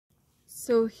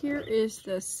So here is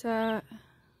the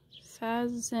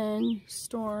Faszin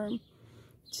Storm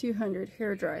 200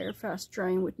 hair dryer, fast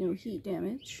drying with no heat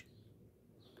damage.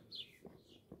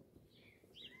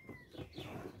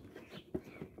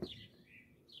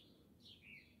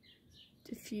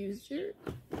 Diffuser.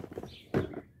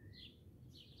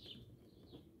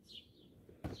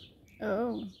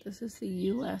 Oh, this is the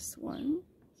US one.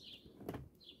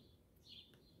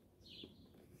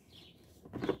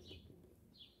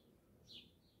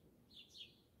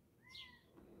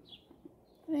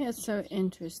 I think it's so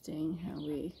interesting how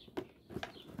we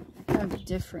have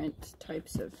different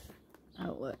types of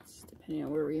outlets depending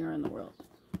on where we are in the world.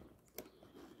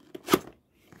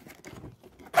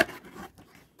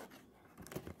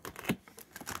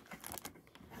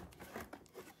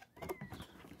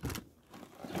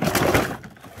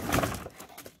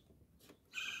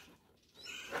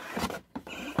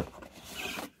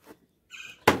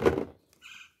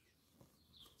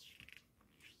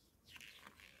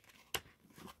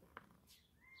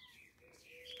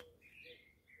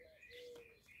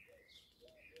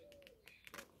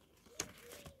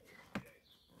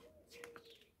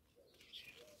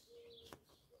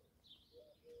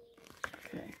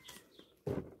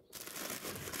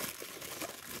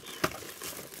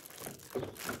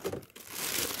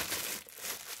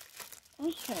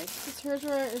 Okay, this hair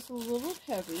dryer is a little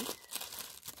heavy.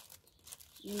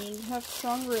 You need to have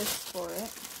strong wrists for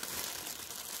it.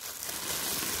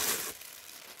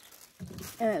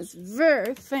 And it's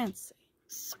very fancy.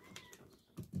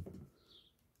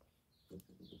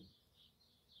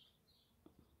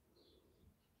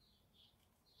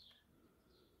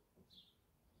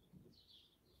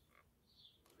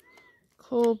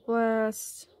 Cold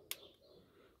blast,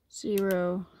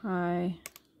 0 high,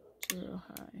 0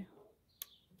 high.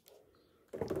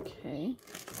 Okay.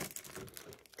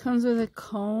 Comes with a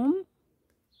comb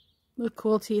with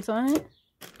cool teeth on it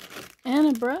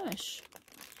and a brush.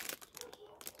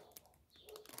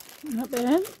 Not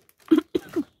bad.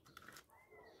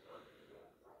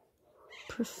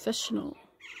 Professional.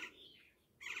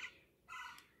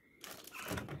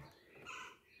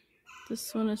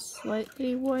 This one is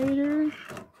slightly whiter.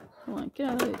 Hold on, get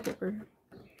out of the paper.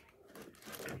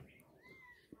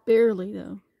 Barely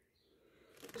though.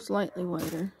 Slightly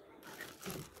whiter.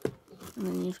 And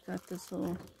then you've got this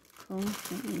little comb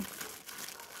thing.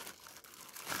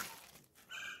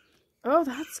 Oh,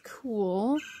 that's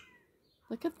cool.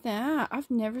 Look at that. I've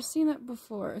never seen that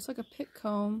before. It's like a pick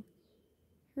comb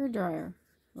hair dryer.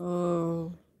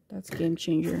 Oh, that's a game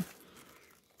changer.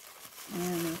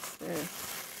 And what's this?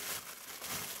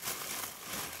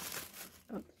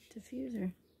 Oh,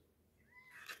 diffuser.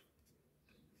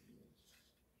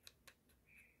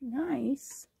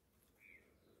 Nice.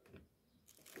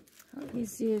 How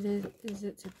easy is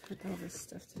it to put all this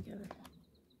stuff together?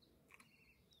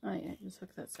 Oh yeah, just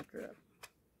hook that sucker up.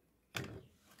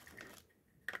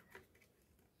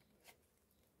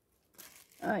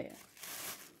 Oh yeah.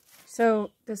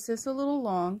 So this is a little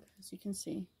long, as you can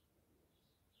see.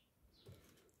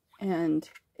 And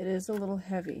it is a little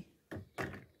heavy.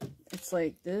 It's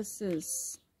like, this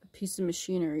is a piece of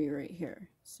machinery right here.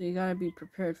 So you gotta be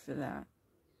prepared for that.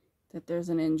 That there's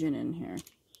an engine in here.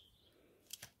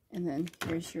 And then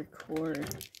here's your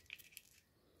cord.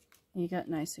 And you got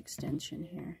nice extension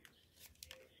here.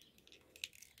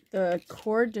 The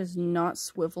cord does not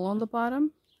swivel on the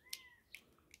bottom.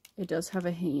 It does have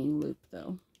a hanging loop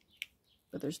though.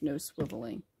 But there's no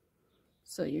swiveling.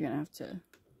 So you're gonna have to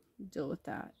deal with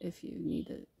that if you need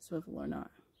to swivel or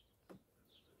not.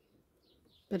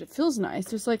 But it feels nice.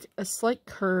 There's like a slight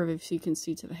curve if you can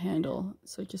see to the handle.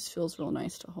 So it just feels real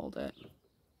nice to hold it.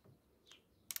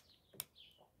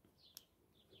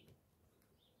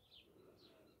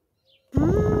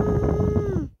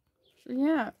 So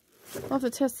yeah, I'll have to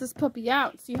test this puppy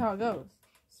out, see how it goes.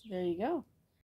 So there you go.